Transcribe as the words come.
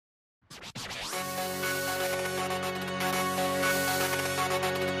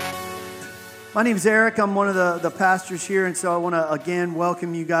My name's Eric. I'm one of the pastors here, and so I want to again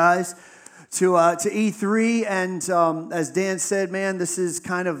welcome you guys to E3. And as Dan said, man, this is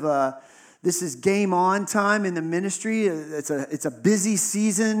kind of this is game on time in the ministry. It's a busy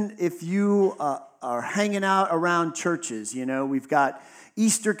season if you are hanging out around churches. You know, we've got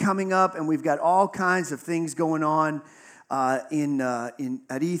Easter coming up, and we've got all kinds of things going on at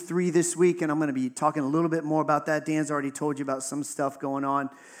E3 this week, and I'm going to be talking a little bit more about that. Dan's already told you about some stuff going on.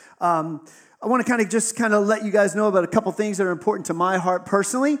 I want to kind of let you guys know about a couple things that are important to my heart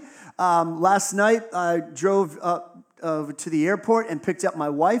personally. Last night, I drove up to the airport and picked up my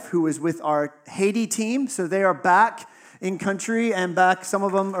wife, who was with our Haiti team. So they are back in country and back. Some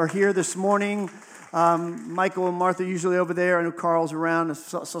of them are here this morning. Michael and Martha are usually over there. I know Carl's around. I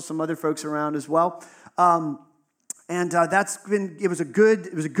saw some other folks around as well. It was a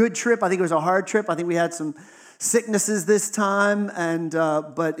good trip. I think it was a hard trip. I think we had some sicknesses this time,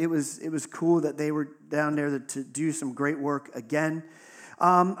 but it was cool that they were down there to do some great work again.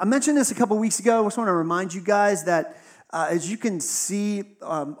 I mentioned this a couple weeks ago. I just want to remind you guys that as you can see,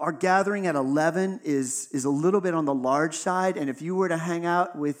 our gathering at 11 is a little bit on the large side, and if you were to hang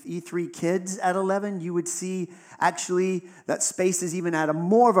out with E3 kids at 11, you would see actually that space is even at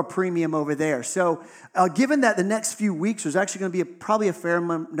more of a premium over there. So given that the next few weeks there's actually going to be probably a fair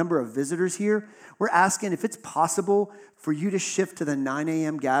number of visitors here, we're asking if it's possible for you to shift to the 9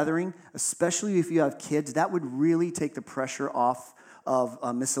 a.m. gathering, especially if you have kids. That would really take the pressure off of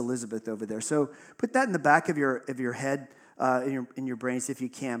Miss Elizabeth over there. So put that in the back of your head, in your brains if you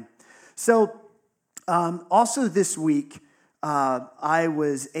can. So also this week, I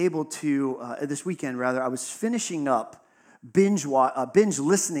was able to, this weekend rather, I was finishing up binge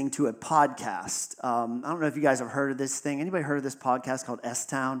listening to a podcast. I don't know if you guys have heard of this thing. Anybody heard of this podcast called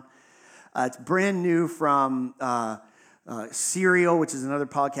S-Town? It's brand new from Serial, which is another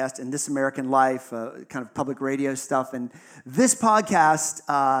podcast, and This American Life, kind of public radio stuff. And this podcast,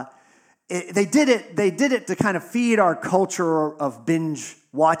 they did it to kind of feed our culture of binge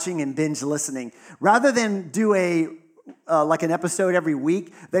watching and binge listening. Rather than do like an episode every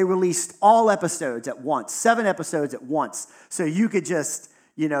week, they released all episodes at once, 7 episodes at once, so you could just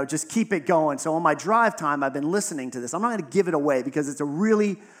keep it going. So on my drive time, I've been listening to this. I'm not going to give it away because it's a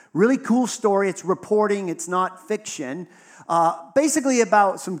really cool story. It's reporting. It's not fiction. Basically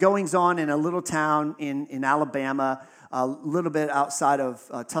about some goings-on in a little town in Alabama, a little bit outside of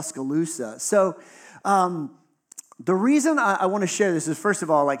Tuscaloosa. So the reason I want to share this is, first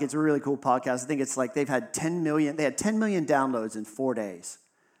of all, like, it's a really cool podcast. I think it's like they had 10 million downloads in 4 days.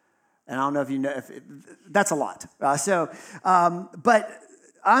 And I don't know if you know, that's a lot. But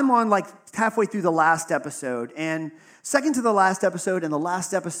I'm on like halfway through the last episode, and second to the last episode and the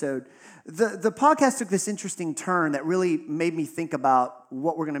last episode, the podcast took this interesting turn that really made me think about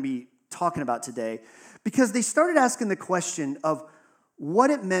what we're going to be talking about today, because they started asking the question of what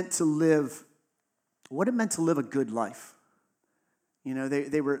it meant to live a good life. You know,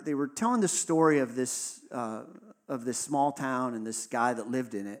 they were telling the story of this small town and this guy that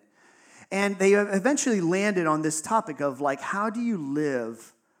lived in it. And they eventually landed on this topic of, like, how do you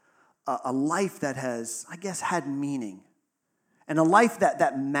live a life that has, I guess, had meaning, and a life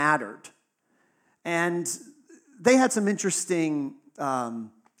that mattered. And they had some interesting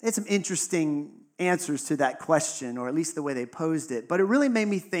answers to that question, or at least the way they posed it. But it really made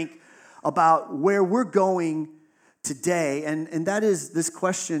me think about where we're going today, and that is this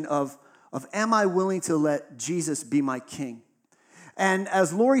question of am I willing to let Jesus be my king? And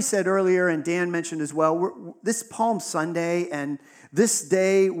as Lori said earlier, and Dan mentioned as well, this Palm Sunday, and this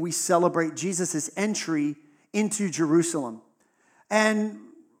day we celebrate Jesus' entry into Jerusalem. And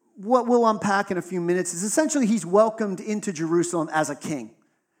what we'll unpack in a few minutes is essentially he's welcomed into Jerusalem as a king.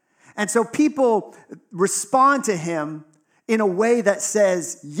 And so people respond to him in a way that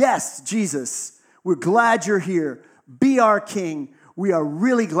says, yes, Jesus, we're glad you're here. Be our king. We are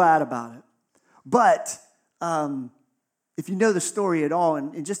really glad about it. But if you know the story at all,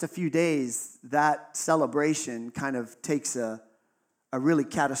 in just a few days, that celebration kind of takes a really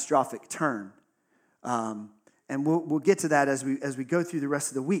catastrophic turn. And we'll get to that as we go through the rest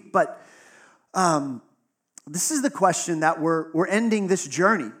of the week. But this is the question that we're ending this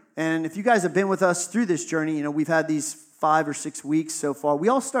journey. And if you guys have been with us through this journey, you know, we've had these 5 or 6 weeks so far. We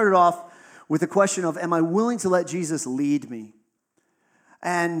all started off with the question of, am I willing to let Jesus lead me?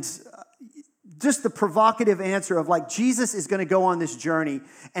 And just the provocative answer of, like, Jesus is going to go on this journey,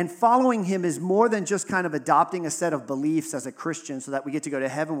 and following him is more than just kind of adopting a set of beliefs as a Christian so that we get to go to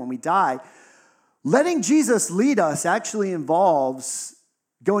heaven when we die. Letting Jesus lead us actually involves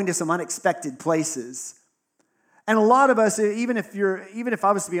going to some unexpected places. And a lot of us, even if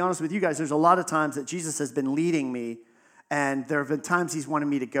I was to be honest with you guys, there's a lot of times that Jesus has been leading me, and there have been times he's wanted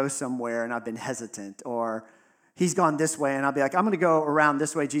me to go somewhere, and I've been hesitant, or he's gone this way, and I'll be like, I'm going to go around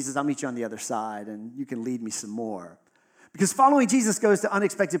this way, Jesus, I'll meet you on the other side, and you can lead me some more. Because following Jesus goes to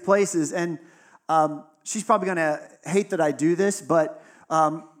unexpected places, and she's probably going to hate that I do this, but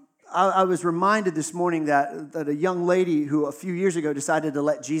I was reminded this morning that a young lady who a few years ago decided to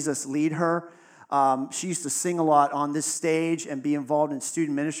let Jesus lead her. She used to sing a lot on this stage and be involved in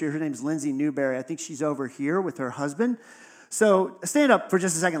student ministry. Her name's Lindsay Newberry. I think she's over here with her husband. So stand up for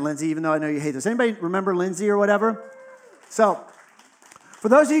just a second, Lindsay, even though I know you hate this. Anybody remember Lindsay or whatever? So for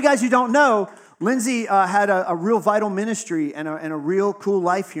those of you guys who don't know, Lindsay had a real vital ministry and a real cool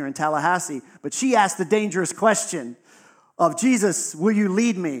life here in Tallahassee. But she asked the dangerous question of, Jesus, will you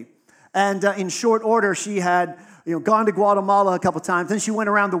lead me? And in short order, she had gone to Guatemala a couple times. Then she went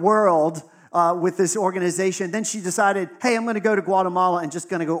around the world with this organization. Then she decided, hey, I'm going to go to Guatemala and just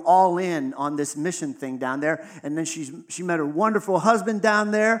going to go all in on this mission thing down there. And then she met her wonderful husband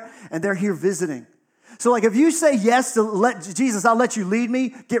down there, and they're here visiting. So like if you say yes to Jesus, I'll let you lead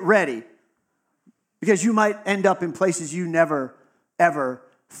me, get ready. Because you might end up in places you never, ever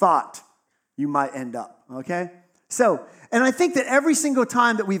thought you might end up, okay? So, and I think that every single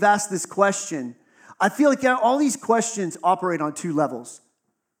time that we've asked this question, I feel like all these questions operate on two levels.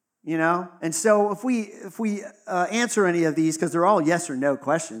 And so if we answer any of these, because they're all yes or no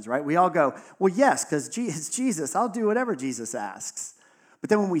questions, right? We all go, well, yes, because it's Jesus. I'll do whatever Jesus asks.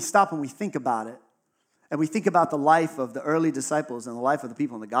 But then when we stop and we think about it, and we think about the life of the early disciples and the life of the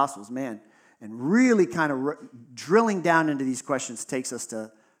people in the Gospels, man, and really kind of drilling down into these questions takes us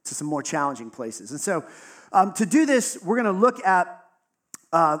to some more challenging places. And so to do this, we're going to look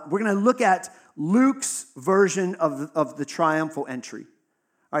at Luke's version of the triumphal entry.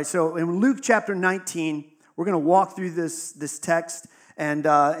 All right, so in Luke chapter 19, we're going to walk through this text, and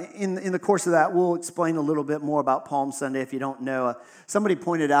in the course of that, we'll explain a little bit more about Palm Sunday if you don't know. Somebody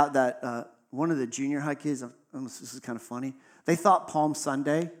pointed out that one of the junior high kids, this is kind of funny, they thought Palm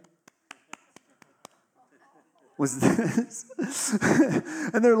Sunday was this.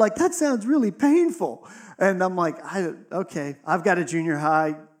 And they're like, that sounds really painful. And I'm like, okay, I've got a junior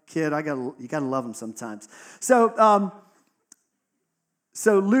high kid. You got to love him sometimes.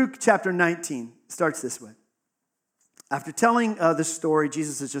 So Luke chapter 19 starts this way. After telling this story,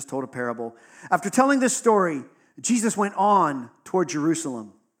 Jesus has just told a parable. After telling this story, Jesus went on toward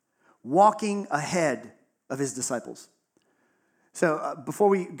Jerusalem, walking ahead of his disciples. So before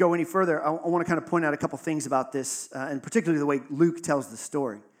we go any further, I want to kind of point out a couple things about this, and particularly the way Luke tells the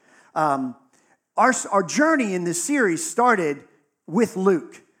story. Our journey in this series started with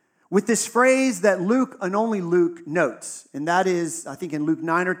Luke, with this phrase that Luke and only Luke notes. And that is, I think in Luke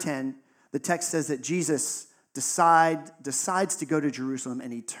 9 or 10, the text says that Jesus decides to go to Jerusalem,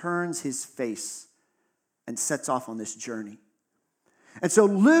 and he turns his face and sets off on this journey. And so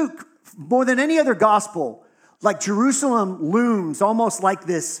Luke, more than any other gospel, like Jerusalem looms almost like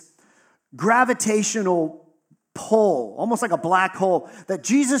this gravitational pull, almost like a black hole that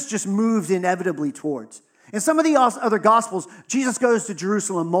Jesus just moves inevitably towards. In some of the other Gospels, Jesus goes to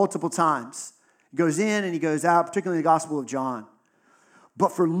Jerusalem multiple times. He goes in and he goes out, particularly in the Gospel of John.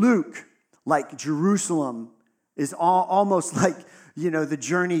 But for Luke, like Jerusalem is almost like, the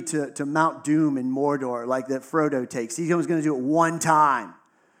journey to Mount Doom in Mordor, like that Frodo takes. He's only going to do it one time.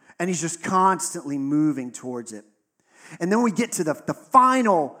 And he's just constantly moving towards it. And then we get to the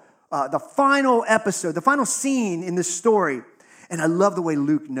final episode, the final scene in this story. And I love the way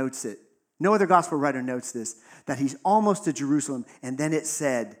Luke notes it. No other gospel writer notes this, that he's almost to Jerusalem. And then it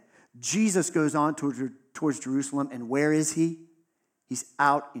said, Jesus goes on towards Jerusalem. And where is he? He's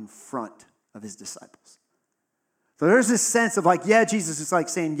out in front of his disciples. So there's this sense of like, yeah, Jesus is like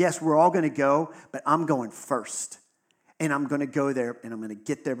saying, yes, we're all going to go, but I'm going first. And I'm going to go there, and I'm going to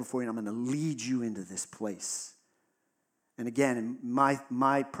get there before you, and I'm going to lead you into this place. And again, in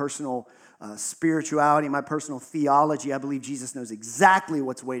my personal spirituality, my personal theology, I believe Jesus knows exactly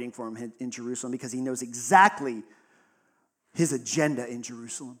what's waiting for him in Jerusalem because he knows exactly his agenda in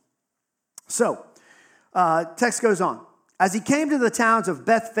Jerusalem. So, text goes on. As he came to the towns of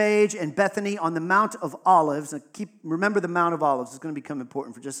Bethphage and Bethany on the Mount of Olives, remember the Mount of Olives, it's going to become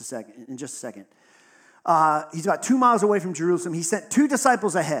important in just a second. He's about 2 miles away from Jerusalem. He sent 2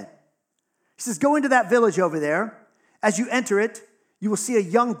 disciples ahead. He says, go into that village over there. As you enter it, you will see a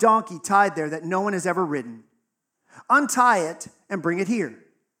young donkey tied there that no one has ever ridden. Untie it and bring it here.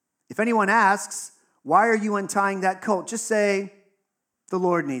 If anyone asks, why are you untying that colt? Just say, the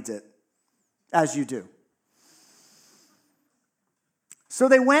Lord needs it, as you do. So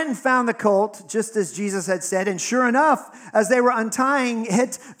they went and found the colt, just as Jesus had said. And sure enough, as they were untying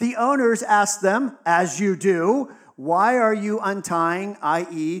it, the owners asked them, as you do, why are you untying,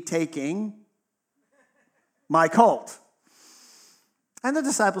 i.e., taking my colt? And the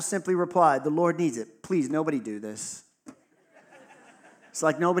disciples simply replied, the Lord needs it. Please, nobody do this. It's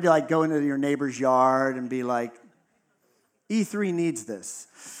like nobody go into your neighbor's yard and be like, E3 needs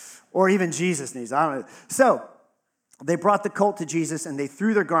this. Or even Jesus needs it. I don't know. So they brought the colt to Jesus and they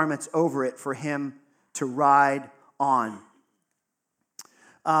threw their garments over it for him to ride on.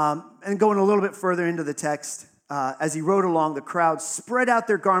 And going a little bit further into the text, as he rode along, the crowd spread out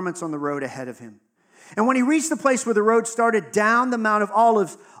their garments on the road ahead of him. And when he reached the place where the road started down the Mount of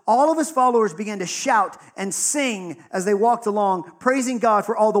Olives, all of his followers began to shout and sing as they walked along, praising God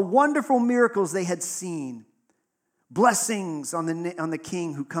for all the wonderful miracles they had seen. Blessings on the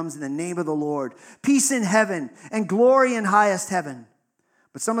King who comes in the name of the Lord. Peace in heaven and glory in highest heaven.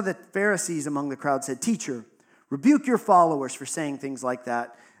 But some of the Pharisees among the crowd said, Teacher, rebuke your followers for saying things like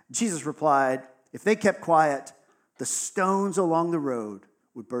that. Jesus replied, if they kept quiet, the stones along the road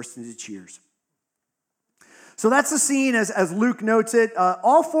would burst into cheers. So that's the scene as Luke notes it.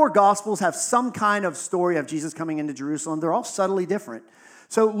 All four Gospels have some kind of story of Jesus coming into Jerusalem. They're all subtly different.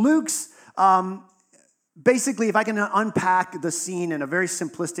 So Luke's, basically, if I can unpack the scene in a very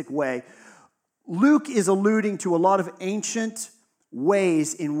simplistic way, Luke is alluding to a lot of ancient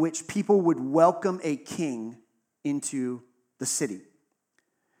ways in which people would welcome a king into the city.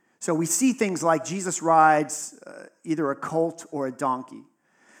 So we see things like Jesus rides either a colt or a donkey.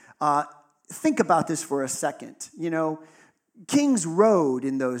 Think about this for a second. Kings rode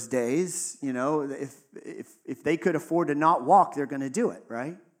in those days. If they could afford to not walk, they're going to do it,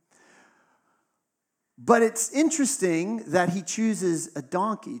 right? But it's interesting that he chooses a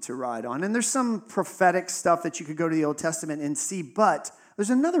donkey to ride on. And there's some prophetic stuff that you could go to the Old Testament and see. But there's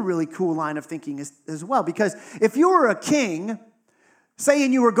another really cool line of thinking as well. Because if you were a king,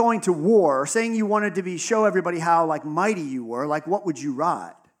 saying you were going to war, saying you wanted to show everybody how mighty you were, what would you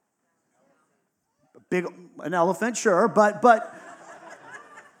ride? An elephant, sure, but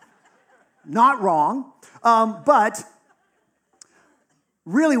not wrong. But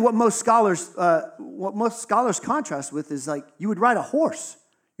really, what most scholars contrast with is you would ride a horse.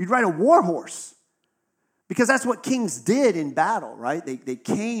 You'd ride a war horse, because that's what kings did in battle, right? They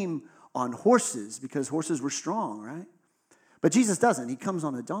came on horses because horses were strong, right? But Jesus doesn't. He comes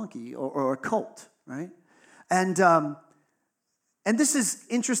on a donkey or a colt, right? And this is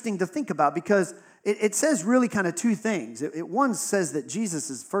interesting to think about because it says really kind of two things. One says that Jesus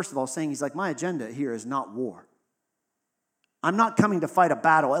is, first of all, saying, he's like, my agenda here is not war. I'm not coming to fight a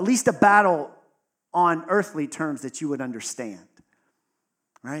battle, at least a battle on earthly terms that you would understand,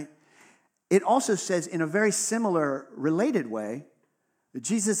 right? It also says in a very similar, related way, that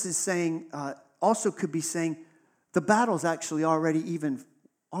Jesus is saying, also could be saying, the battle's actually already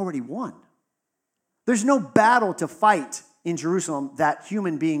won. There's no battle to fight in Jerusalem that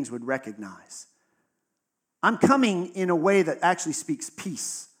human beings would recognize. I'm coming in a way that actually speaks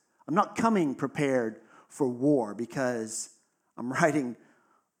peace. I'm not coming prepared for war because I'm riding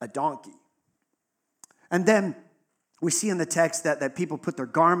a donkey. And then we see in the text that people put their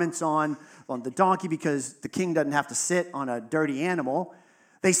garments on the donkey because the king doesn't have to sit on a dirty animal.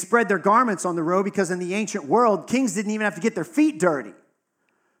 They spread their garments on the road because in the ancient world, kings didn't even have to get their feet dirty.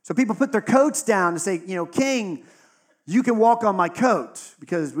 So people put their coats down to say, King, you can walk on my coat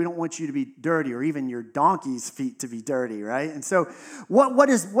because we don't want you to be dirty or even your donkey's feet to be dirty, right? And so what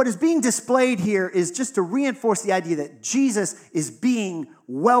is being displayed here is just to reinforce the idea that Jesus is being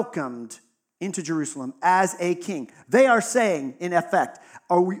welcomed into Jerusalem as a king. They are saying, in effect,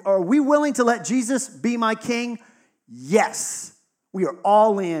 are we willing to let Jesus be my king? Yes. We are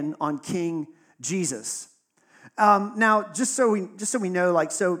all in on King Jesus. Now, just so we know,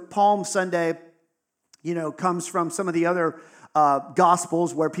 so Palm Sunday, comes from some of the other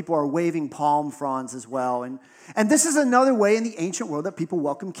Gospels where people are waving palm fronds as well. And this is another way in the ancient world that people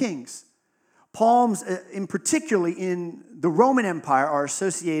welcome kings. Palms, in particularly in the Roman Empire, are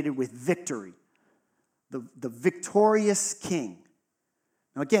associated with victory, the victorious king.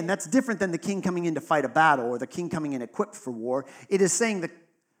 Now, again, that's different than the king coming in to fight a battle or the king coming in equipped for war. It is saying that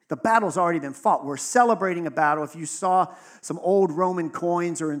the battle's already been fought. We're celebrating a battle. If you saw some old Roman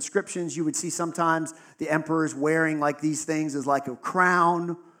coins or inscriptions, you would see sometimes the emperors wearing these things as a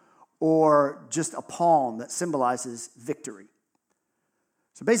crown or just a palm that symbolizes victory.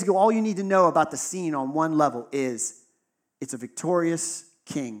 So basically, all you need to know about the scene on one level is it's a victorious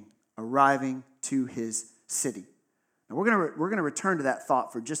king arriving to his city. Now, we're going to return to that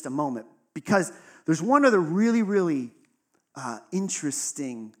thought for just a moment because there's one other really, really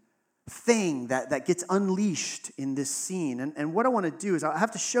interesting thing that gets unleashed in this scene. And what I want to do is I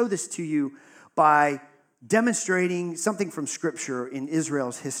have to show this to you by demonstrating something from Scripture in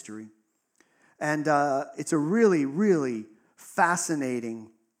Israel's history. And it's a really, really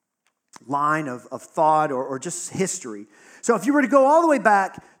fascinating line of thought or just history. So if you were to go all the way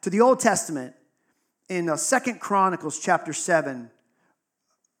back to the Old Testament in 2 Chronicles chapter 7,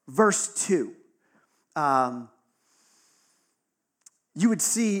 verse 2, you would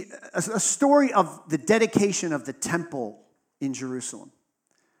see a story of the dedication of the temple in Jerusalem.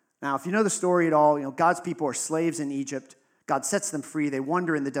 Now, if you know the story at all, God's people are slaves in Egypt. God sets them free. They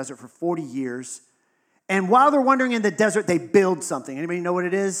wander in the desert for 40 years. And while they're wandering in the desert, they build something. Anybody know what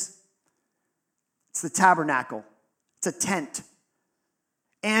it is? It's the tabernacle. It's a tent.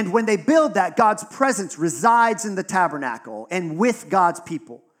 And when they build that, God's presence resides in the tabernacle and with God's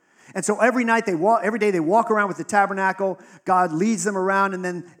people. And so every day they walk around with the tabernacle. God leads them around, and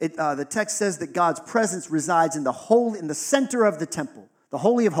then the text says that God's presence resides in the center of the temple, the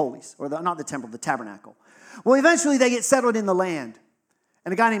Holy of Holies, or not the temple, the tabernacle. Well, eventually they get settled in the land,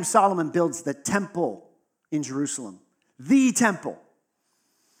 and a guy named Solomon builds the temple in Jerusalem, the temple.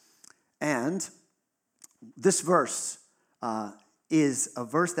 And this verse is a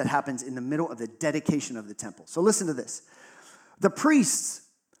verse that happens in the middle of the dedication of the temple. So listen to this. The priests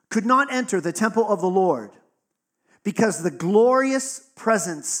could not enter the temple of the Lord because the glorious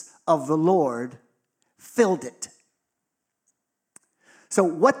presence of the Lord filled it. So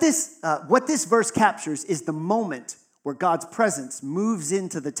what this verse captures is the moment where God's presence moves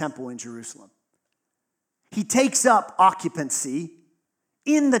into the temple in Jerusalem. He takes up occupancy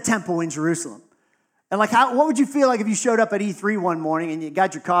in the temple in Jerusalem. And what would you feel like if you showed up at E3 one morning and you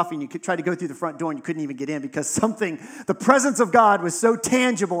got your coffee and you tried to go through the front door and you couldn't even get in because the presence of God was so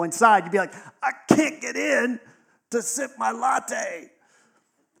tangible inside, you'd be like, I can't get in to sip my latte.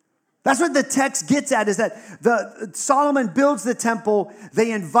 That's what the text gets at, is that Solomon builds the temple,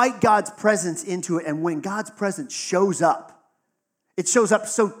 they invite God's presence into it, and when God's presence shows up, it shows up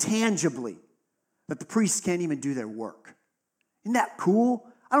so tangibly that the priests can't even do their work. Isn't that cool?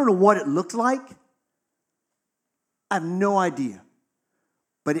 I don't know what it looked like. I have no idea,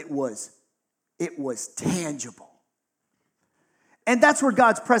 but it was tangible. And that's where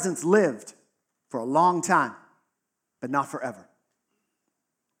God's presence lived for a long time, but not forever.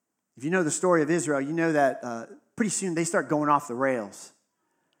 If you know the story of Israel, you know that pretty soon they start going off the rails.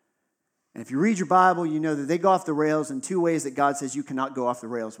 And if you read your Bible, you know that they go off the rails in two ways that God says you cannot go off the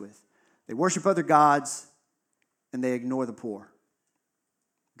rails with. They worship other gods, and they ignore the poor.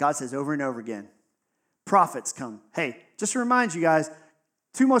 God says over and over again, prophets come. Hey, just to remind you guys,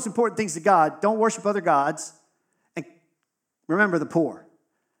 two most important things to God: don't worship other gods, and remember the poor.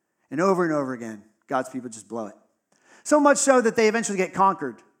 And over again, God's people just blow it. So much so that they eventually get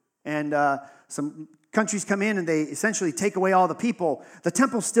conquered. And some countries come in and they essentially take away all the people. The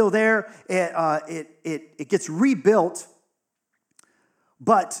temple's still there. It gets rebuilt.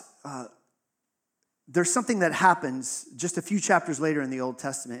 But there's something that happens just a few chapters later in the Old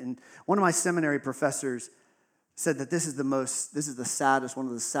Testament. And one of my seminary professors said that this is the saddest, one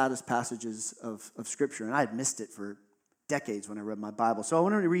of the saddest passages of Scripture. And I had missed it for decades when I read my Bible. So I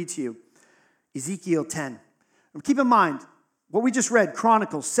wanted to read to you Ezekiel 10. And keep in mind, what we just read,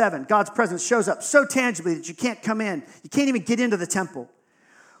 Chronicles 7, God's presence shows up so tangibly that you can't come in. You can't even get into the temple.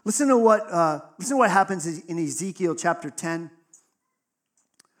 Listen to what happens in Ezekiel chapter 10.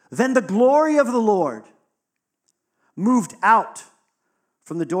 Then the glory of the Lord moved out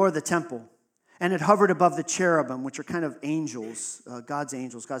from the door of the temple, and it hovered above the cherubim, which are kind of angels, God's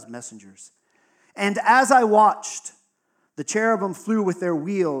messengers. And as I watched, the cherubim flew with their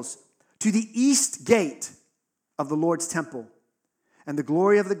wheels to the east gate of the Lord's temple, and the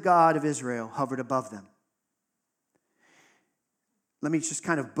glory of the God of Israel hovered above them. Let me just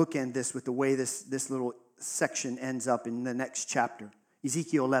kind of bookend this with the way this little section ends up in the next chapter.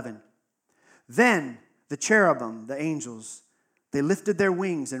 Ezekiel 11. Then the cherubim, the angels, they lifted their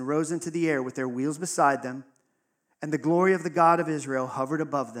wings and rose into the air with their wheels beside them, and the glory of the God of Israel hovered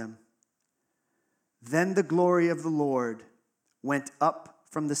above them. Then the glory of the Lord went up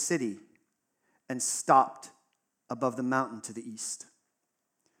from the city and stopped above the mountain to the east.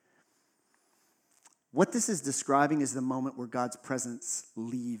 What this is describing is the moment where God's presence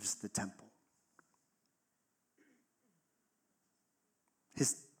leaves the temple.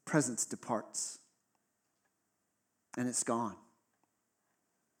 His presence departs, and it's gone.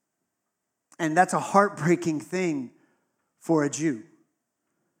 And that's a heartbreaking thing for a Jew,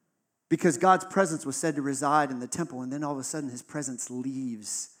 because God's presence was said to reside in the temple, and then all of a sudden his presence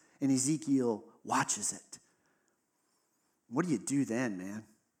leaves, and Ezekiel watches it. What do you do then, man?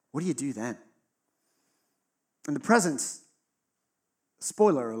 What do you do then? And the presence,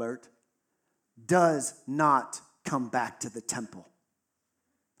 spoiler alert, does not come back to the temple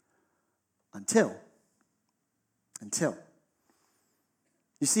until.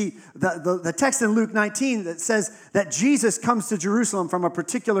 You see, the text in Luke 19 that says that Jesus comes to Jerusalem from a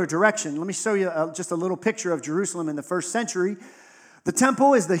particular direction. Let me show you just a little picture of Jerusalem in the first century. The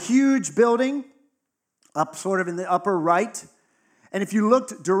temple is the huge building up sort of in the upper right. And if you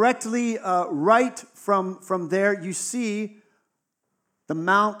looked directly right from there, you see the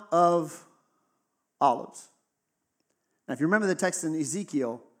Mount of Olives. Now, if you remember the text in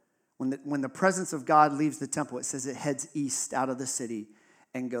Ezekiel, when the presence of God leaves the temple, it says it heads east out of the city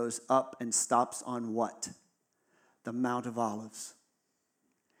and goes up and stops on what? The Mount of Olives.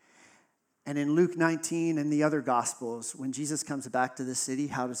 And in Luke 19 and the other Gospels, when Jesus comes back to the city,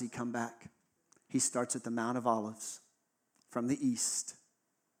 how does he come back? He starts at the Mount of Olives from the east,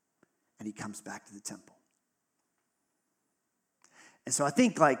 and he comes back to the temple. And so I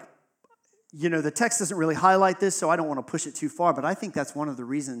think, the text doesn't really highlight this, so I don't want to push it too far, but I think that's one of the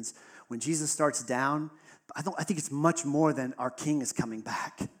reasons when Jesus starts down, I think it's much more than our King is coming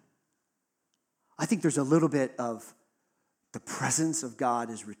back. I think there's a little bit of the presence of God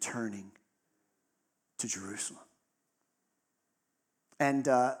is returning to Jerusalem. And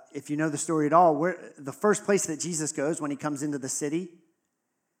if you know the story at all, the first place that Jesus goes when he comes into the city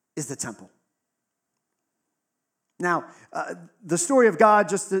is the temple. Now, the story of God,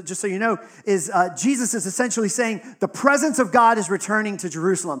 just so you know, is Jesus is essentially saying the presence of God is returning to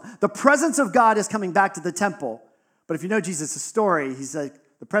Jerusalem. The presence of God is coming back to the temple. But if you know Jesus' story, he's like,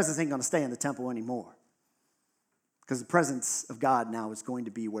 the presence ain't going to stay in the temple anymore. Because the presence of God now is going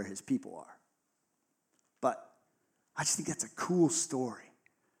to be where his people are. But I just think that's a cool story.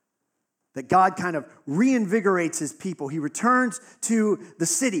 That God kind of reinvigorates his people. He returns to the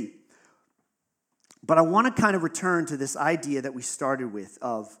city. But I want to kind of return to this idea that we started with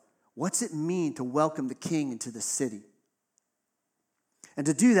of what's it mean to welcome the king into the city? And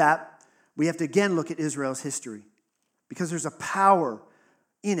to do that, we have to again look at Israel's history because there's a power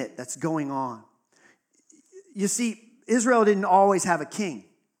in it that's going on. You see, Israel didn't always have a king.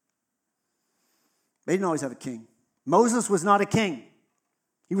 They didn't always have a king. Moses was not a king.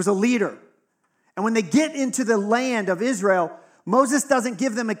 He was a leader. And when they get into the land of Israel, Moses doesn't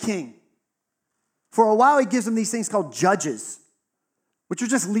give them a king. For a while, he gives them these things called judges, which are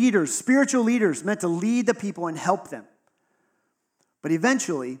just leaders, spiritual leaders meant to lead the people and help them. But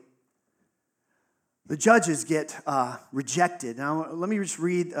eventually, the judges get rejected. Now, let me just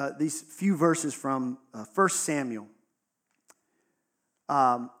read these few verses from 1 Samuel.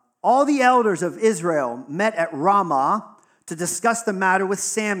 All the elders of Israel met at Ramah to discuss the matter with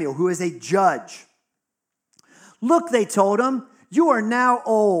Samuel, who is a judge. Look, they told him, you are now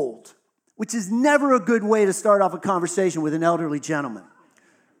old, which is never a good way to start off a conversation with an elderly gentleman.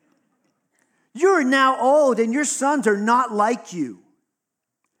 You are now old, and your sons are not like you.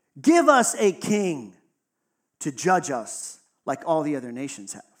 Give us a king to judge us like all the other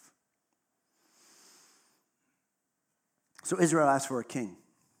nations have. So Israel asked for a king.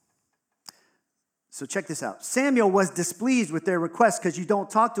 So check this out. Samuel was displeased with their request because you don't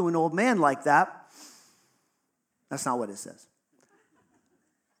talk to an old man like that. That's not what it says.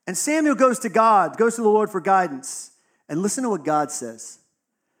 And Samuel goes to the Lord for guidance. And listen to what God says.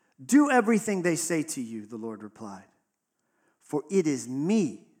 Do everything they say to you, the Lord replied. For it is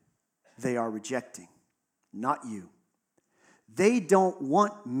me they are rejecting, not you. They don't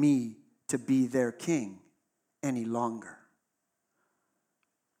want me to be their king any longer.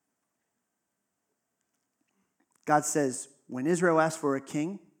 God says, when Israel asked for a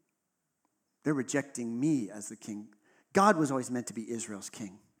king, they're rejecting me as the king. God was always meant to be Israel's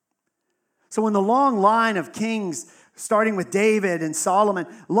king. So in the long line of kings, starting with David and Solomon,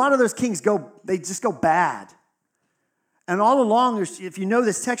 a lot of those kings they just go bad. And all along, if you know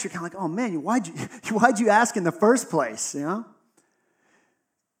this text, you're kind of like, oh man, why'd you ask in the first place, you know?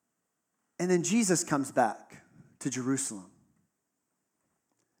 And then Jesus comes back to Jerusalem.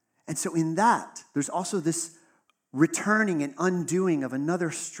 And so in that, there's also this returning and undoing of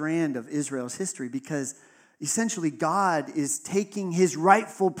another strand of Israel's history, because essentially God is taking his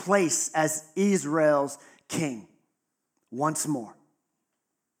rightful place as Israel's king once more.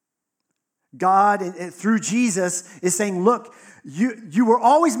 God, through Jesus, is saying, look, you were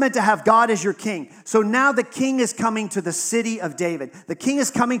always meant to have God as your king. So now the king is coming to the city of David. The king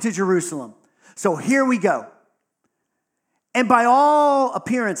is coming to Jerusalem. So here we go. And by all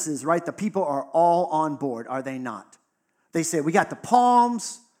appearances, right, the people are all on board, are they not? They say, we got the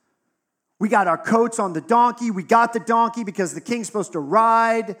palms, We got our coats on the donkey. We got the donkey because the king's supposed to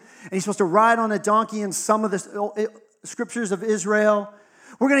ride, and he's supposed to ride on a donkey in some of the scriptures of Israel.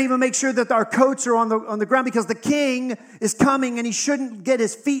 We're going to even make sure that our coats are on the ground because the king is coming and he shouldn't get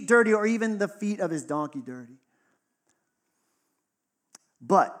his feet dirty or even the feet of his donkey dirty.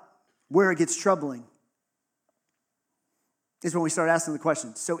 But where it gets troubling is when we start asking the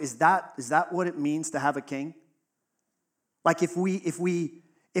question, so is that what it means to have a king? Like if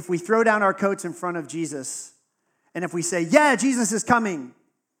we throw down our coats in front of Jesus and if we say, yeah, Jesus is coming,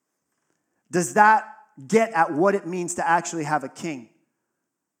 does that get at what it means to actually have a king?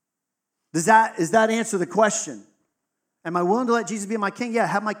 Does that answer the question? Am I willing to let Jesus be my king? Yeah,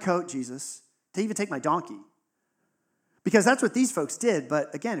 have my coat, Jesus. To even take my donkey. Because that's what these folks did.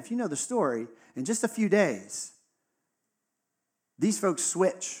 But again, if you know the story, in just a few days, these folks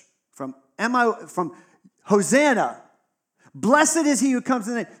switch from Hosanna, blessed is he who comes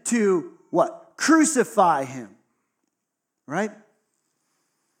in the name, to what? Crucify him. Right?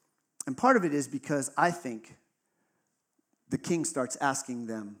 And part of it is because I think the king starts asking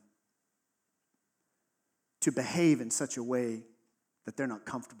them to behave in such a way that they're not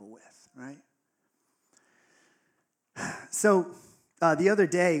comfortable with, right? So the other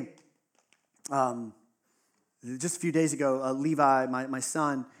day, just a few days ago, Levi, my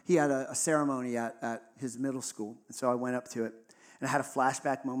son, he had a ceremony at his middle school. And so I went up to it. And I had a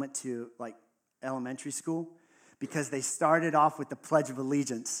flashback moment to like elementary school because they started off with the Pledge of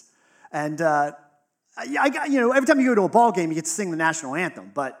Allegiance. And I got, every time you go to a ball game, you get to sing the national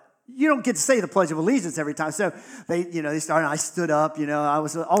anthem. But you don't get to say the Pledge of Allegiance every time. So they started, and I stood up, all of a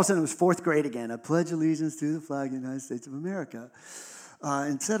sudden it was fourth grade again. I pledge allegiance to the flag of the United States of America,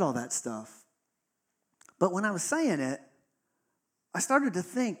 and said all that stuff. But when I was saying it, I started to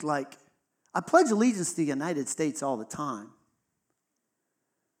think, like, I pledge allegiance to the United States all the time.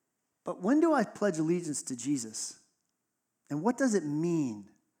 But when do I pledge allegiance to Jesus? And what does it mean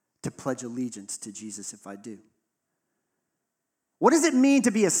to pledge allegiance to Jesus if I do? What does it mean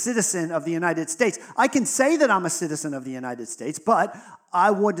to be a citizen of the United States? I can say that I'm a citizen of the United States, but I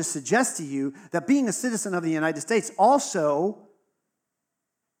want to suggest to you that being a citizen of the United States also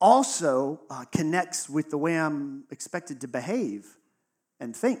connects with the way I'm expected to behave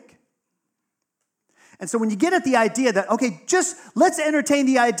and think. And so when you get at the idea that, okay, just let's entertain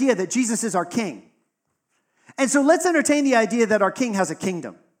the idea that Jesus is our king. And so let's entertain the idea that our king has a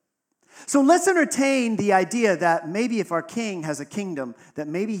kingdom. So let's entertain the idea that maybe if our king has a kingdom, that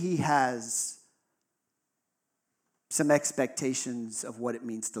maybe he has some expectations of what it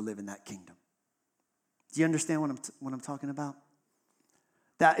means to live in that kingdom. Do you understand what I'm talking about?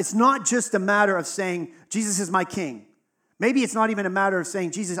 That it's not just a matter of saying, Jesus is my king. Maybe it's not even a matter of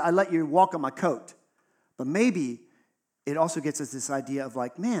saying, Jesus, I let you walk on my coat. But maybe it also gets us this idea of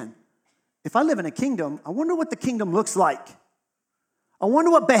like, man, if I live in a kingdom, I wonder what the kingdom looks like. I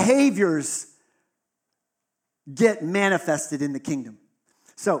wonder what behaviors get manifested in the kingdom.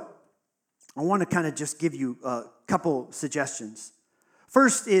 So I want to kind of just give you a couple suggestions.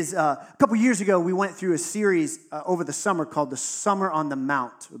 First is a couple years ago, we went through a series over the summer called The Summer on the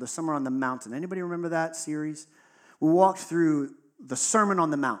Mount, or The Summer on the Mountain. Anybody remember that series? We walked through the Sermon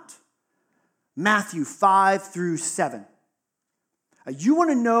on the Mount, Matthew 5 through 7. You want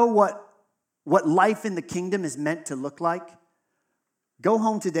to know what life in the kingdom is meant to look like? Go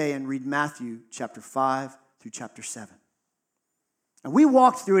home today and read Matthew chapter 5 through chapter 7. And we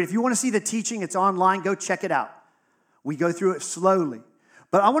walked through it. If you want to see the teaching, it's online. Go check it out. We go through it slowly.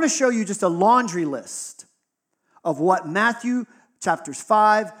 But I want to show you just a laundry list of what Matthew chapters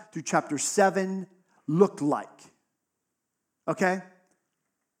 5 through chapter 7 look like. Okay?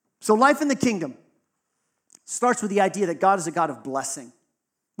 So life in the kingdom starts with the idea that God is a God of blessing.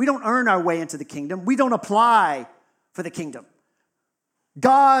 We don't earn our way into the kingdom. We don't apply for the kingdom.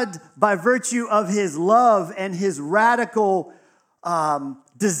 God, by virtue of his love and his radical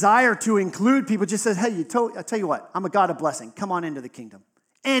desire to include people, just says, hey, I tell you what, I'm a God of blessing. Come on into the kingdom.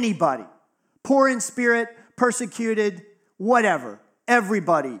 Anybody, poor in spirit, persecuted, whatever,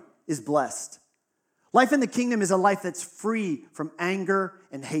 everybody is blessed. Life in the kingdom is a life that's free from anger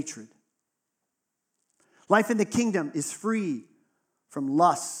and hatred. Life in the kingdom is free from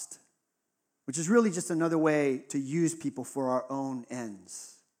lust, which is really just another way to use people for our own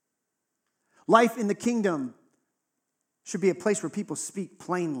ends. Life in the kingdom should be a place where people speak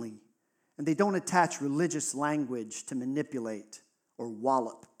plainly and they don't attach religious language to manipulate or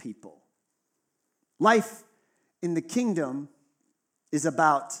wallop people. Life in the kingdom is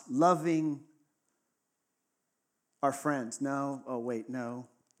about loving our friends. No.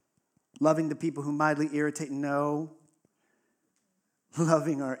 Loving the people who mildly irritate. No.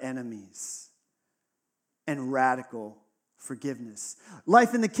 loving our enemies, and radical forgiveness.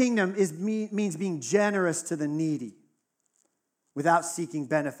 Life in the kingdom means being generous to the needy without seeking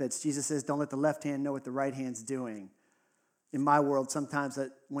benefits. Jesus says, don't let the left hand know what the right hand's doing. In my world, sometimes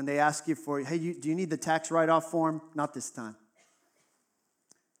when they ask you for, hey, do you need the tax write-off form? Not this time.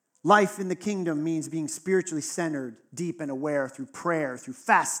 Life in the kingdom means being spiritually centered, deep and aware through prayer, through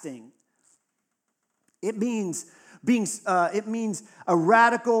fasting. It means a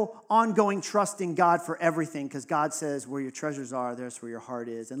radical, ongoing trust in God for everything, because God says, where your treasures are, there's where your heart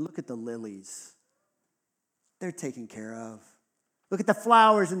is. And look at the lilies. They're taken care of. Look at the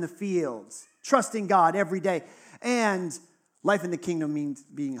flowers in the fields. Trusting God every day. And life in the kingdom means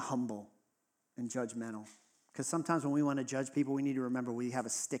being humble and judgmental. Because sometimes when we want to judge people, we need to remember we have a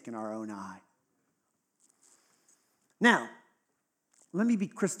stick in our own eye. Now, let me be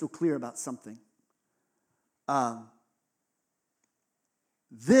crystal clear about something.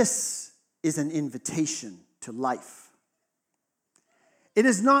 This is an invitation to life. It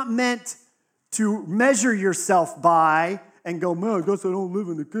is not meant to measure yourself by and go, man, I guess I don't live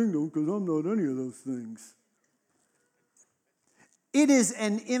in the kingdom because I'm not any of those things. It is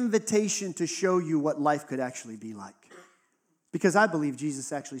an invitation to show you what life could actually be like. Because I believe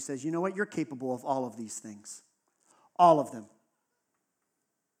Jesus actually says, you know what, you're capable of all of these things. All of them.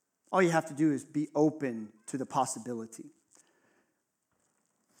 All you have to do is be open to the possibility.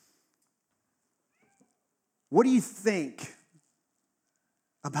 What do you think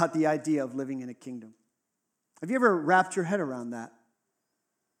about the idea of living in a kingdom? Have you ever wrapped your head around that?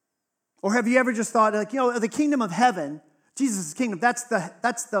 Or have you ever just thought, like, the kingdom of heaven, Jesus' kingdom, that's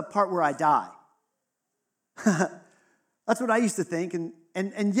the part where I die. That's what I used to think.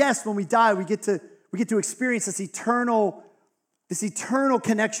 And yes, when we die, we get to experience this eternal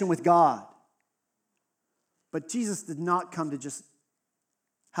connection with God. But Jesus did not come to just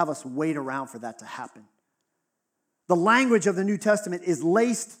have us wait around for that to happen. The language of the New Testament is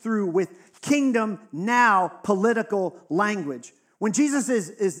laced through with kingdom now political language. When Jesus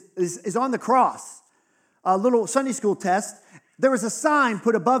is on the cross, a little Sunday school test, there was a sign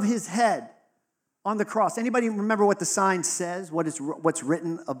put above his head on the cross. Anybody remember what the sign says? What's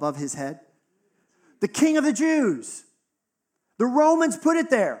written above his head? The King of the Jews. The Romans put it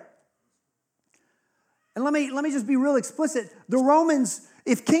there. And let me just be real explicit. The Romans,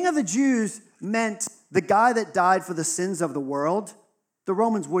 if King of the Jews meant the guy that died for the sins of the world, the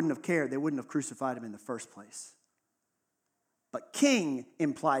Romans wouldn't have cared. They wouldn't have crucified him in the first place. But king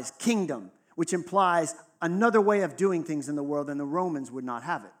implies kingdom, which implies another way of doing things in the world, and the Romans would not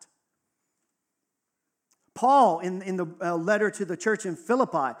have it. Paul, in the letter to the church in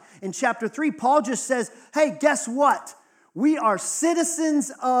Philippi, in chapter 3, Paul just says, hey, guess what? We are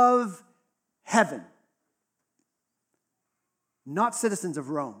citizens of heaven, not citizens of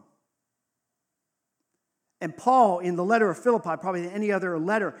Rome. And Paul, in the letter of Philippi, probably than any other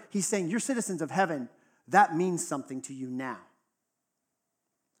letter, he's saying, you're citizens of heaven. That means something to you now.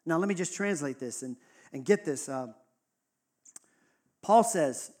 Now, let me just translate this and get this. Paul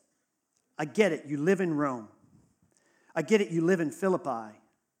says, I get it, you live in Rome. I get it, you live in Philippi.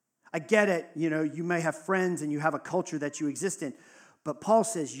 I get it, you may have friends and you have a culture that you exist in. But Paul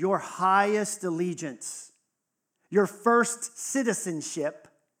says, your highest allegiance, your first citizenship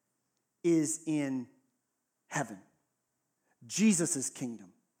is in heaven. Jesus' kingdom.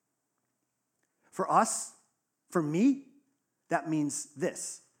 For us, for me, that means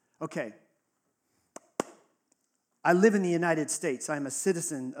this. Okay, I live in the United States. I'm a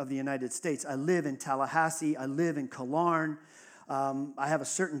citizen of the United States. I live in Tallahassee. I live in Killarn. I have a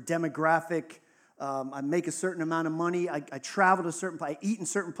certain demographic. I make a certain amount of money. I travel to certain places. I eat in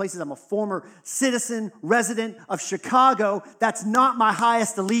certain places. I'm a former citizen, resident of Chicago. That's not my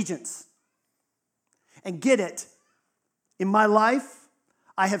highest allegiance. And get it, in my life,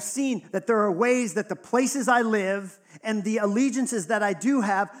 I have seen that there are ways that the places I live and the allegiances that I do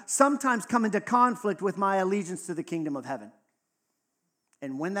have sometimes come into conflict with my allegiance to the kingdom of heaven.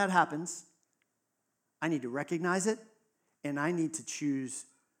 And when that happens, I need to recognize it, and I need to choose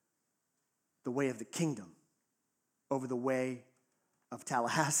the way of the kingdom over the way of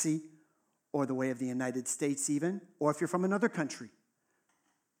Tallahassee or the way of the United States even, or if you're from another country.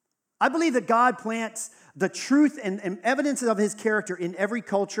 I believe that God plants the truth and evidence of his character in every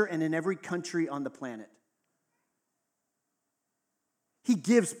culture and in every country on the planet. He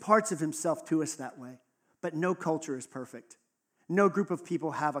gives parts of himself to us that way, but no culture is perfect. No group of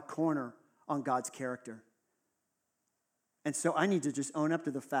people have a corner on God's character. And so I need to just own up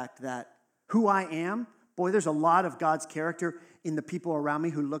to the fact that who I am, boy, there's a lot of God's character in the people around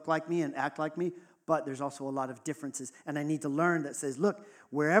me who look like me and act like me, but there's also a lot of differences. And I need to learn that says, look,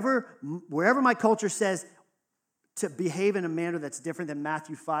 wherever my culture says to behave in a manner that's different than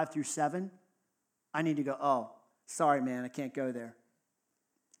Matthew 5 through 7, I need to go, oh, sorry, man, I can't go there.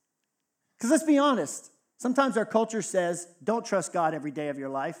 Because let's be honest, sometimes our culture says, don't trust God every day of your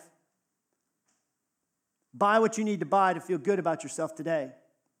life. Buy what you need to buy to feel good about yourself today.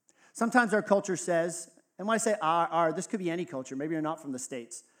 Sometimes our culture says, and when I say our, this could be any culture, maybe you're not from the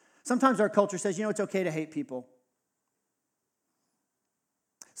States. Sometimes our culture says, it's okay to hate people.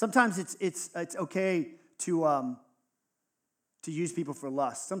 Sometimes it's okay to use people for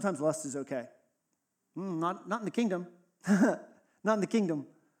lust. Sometimes lust is okay. Not in the kingdom. Not in the kingdom.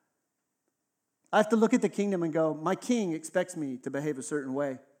 I have to look at the kingdom and go, my king expects me to behave a certain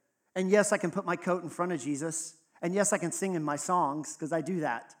way. And yes, I can put my coat in front of Jesus. And yes, I can sing in my songs, because I do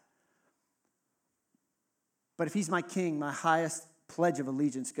that. But if he's my king, my highest pledge of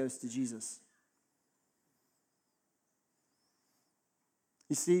allegiance goes to Jesus.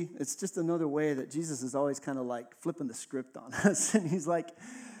 You see, it's just another way that Jesus is always kind of like flipping the script on us. And he's like,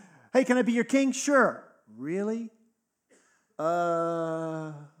 hey, can I be your king? Sure. Really?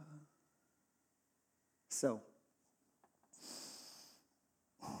 So,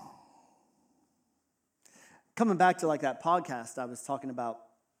 coming back to like that podcast I was talking about,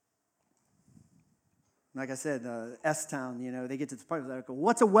 like I said, S-Town, they get to the part where they go,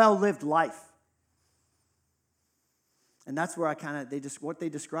 what's a well-lived life? And that's where what they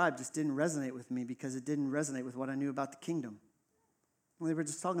described just didn't resonate with me, because it didn't resonate with what I knew about the kingdom. And they were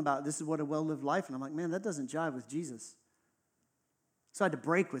just talking about, this is what a well-lived life, and I'm like, man, that doesn't jive with Jesus. So I had to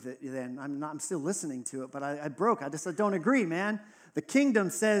break with it then. I'm still listening to it, but I broke. I don't agree, man. The kingdom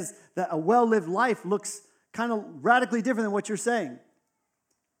says that a well-lived life looks kind of radically different than what you're saying.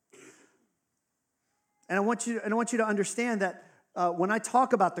 And I want you to understand that when I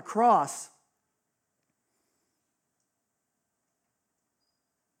talk about the cross,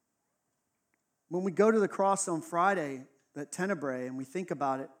 when we go to the cross on Friday, that Tenebrae, and we think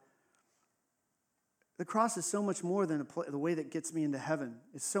about it, the cross is so much more than the way that gets me into heaven.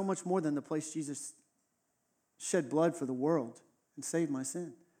 It's so much more than the place Jesus shed blood for the world and saved my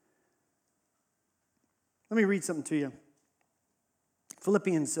sin. Let me read something to you.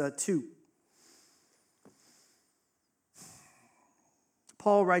 Philippians 2.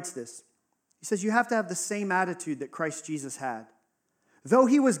 Paul writes this. He says, you have to have the same attitude that Christ Jesus had. Though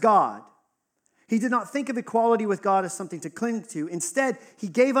he was God, he did not think of equality with God as something to cling to. Instead, he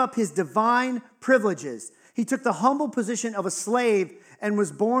gave up his divine privileges. He took the humble position of a slave and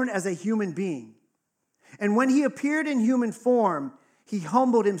was born as a human being. And when he appeared in human form, he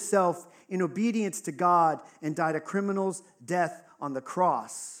humbled himself in obedience to God and died a criminal's death on the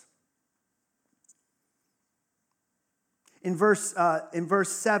cross. In verse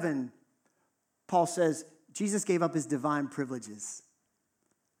 7, Paul says, Jesus gave up his divine privileges.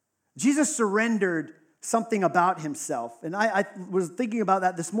 Jesus surrendered something about himself. And I was thinking about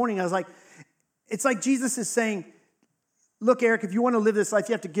that this morning. I was like, it's like Jesus is saying, look, Eric, if you want to live this life,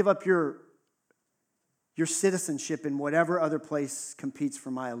 you have to give up your citizenship in whatever other place competes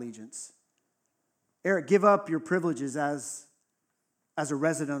for my allegiance. Eric, give up your privileges as a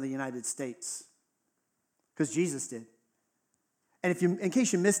resident of the United States, because Jesus did. And in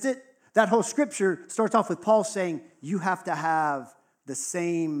case you missed it, that whole scripture starts off with Paul saying, you have to have the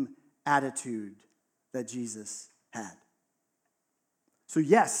same attitude that Jesus had. So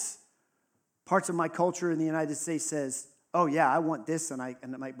yes, parts of my culture in the United States says, oh yeah, I want this,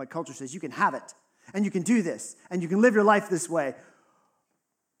 and my culture says you can have it, and you can do this, and you can live your life this way.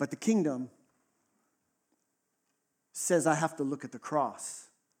 But the kingdom says I have to look at the cross.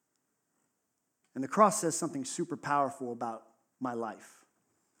 And the cross says something super powerful about my life.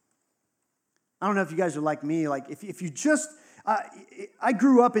 I don't know if you guys are like me, like if you just, I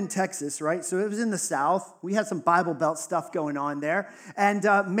grew up in Texas, right? So it was in the South. We had some Bible Belt stuff going on there. And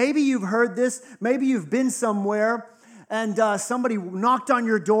maybe you've heard this. Maybe you've been somewhere and somebody knocked on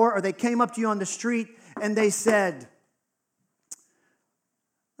your door, or they came up to you on the street and they said,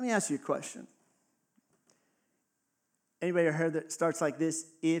 let me ask you a question. Anybody ever heard that starts like this?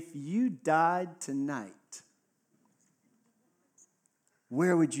 If you died tonight,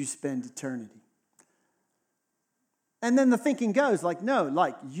 where would you spend eternity? And then the thinking goes like, no,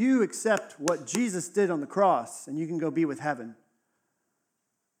 like you accept what Jesus did on the cross and you can go be with heaven.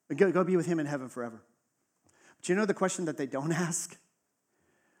 Go be with him in heaven forever. But you know the question that they don't ask?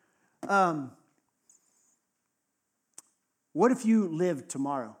 What if you lived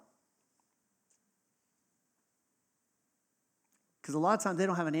tomorrow? Because a lot of times they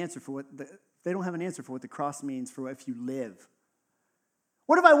don't have an answer for what the cross means for if you live.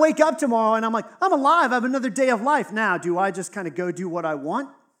 What if I wake up tomorrow and I'm like, I'm alive, I have another day of life. Now, do I just kind of go do what I want?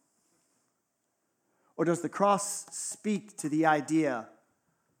 Or does the cross speak to the idea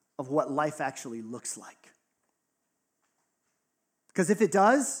of what life actually looks like? Because if it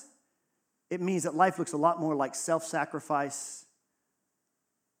does, it means that life looks a lot more like self-sacrifice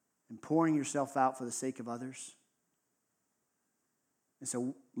and pouring yourself out for the sake of others. And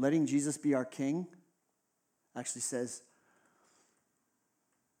so letting Jesus be our king actually says,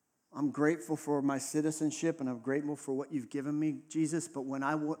 I'm grateful for my citizenship and I'm grateful for what you've given me, Jesus, but when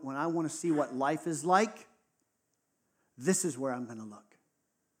I want to see what life is like, this is where I'm going to look.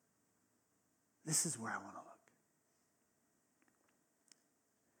 This is where I want to look.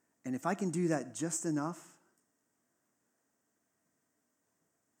 And if I can do that just enough,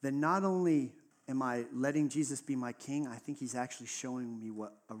 then not only am I letting Jesus be my king, I think he's actually showing me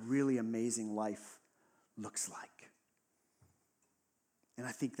what a really amazing life looks like. And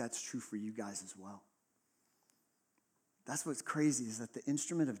I think that's true for you guys as well. That's what's crazy, is that the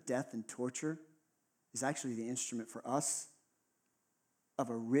instrument of death and torture is actually the instrument for us of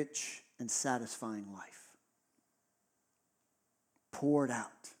a rich and satisfying life. Poured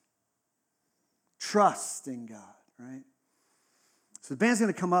out. Trust in God, right? So the band's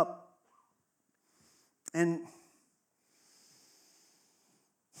going to come up, and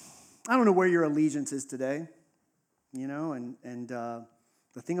I don't know where your allegiance is today, you know, and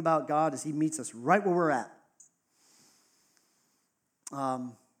the thing about God is he meets us right where we're at.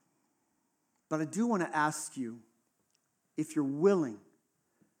 But I do want to ask you if you're willing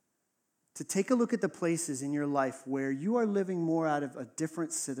to take a look at the places in your life where you are living more out of a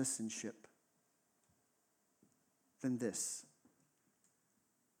different citizenship than this.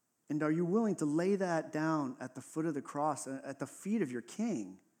 And are you willing to lay that down at the foot of the cross, at the feet of your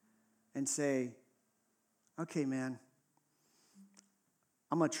king, and say, okay, man,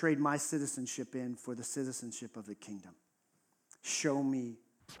 I'm going to trade my citizenship in for the citizenship of the kingdom. Show me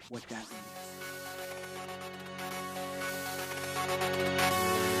what that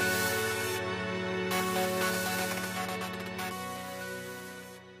means.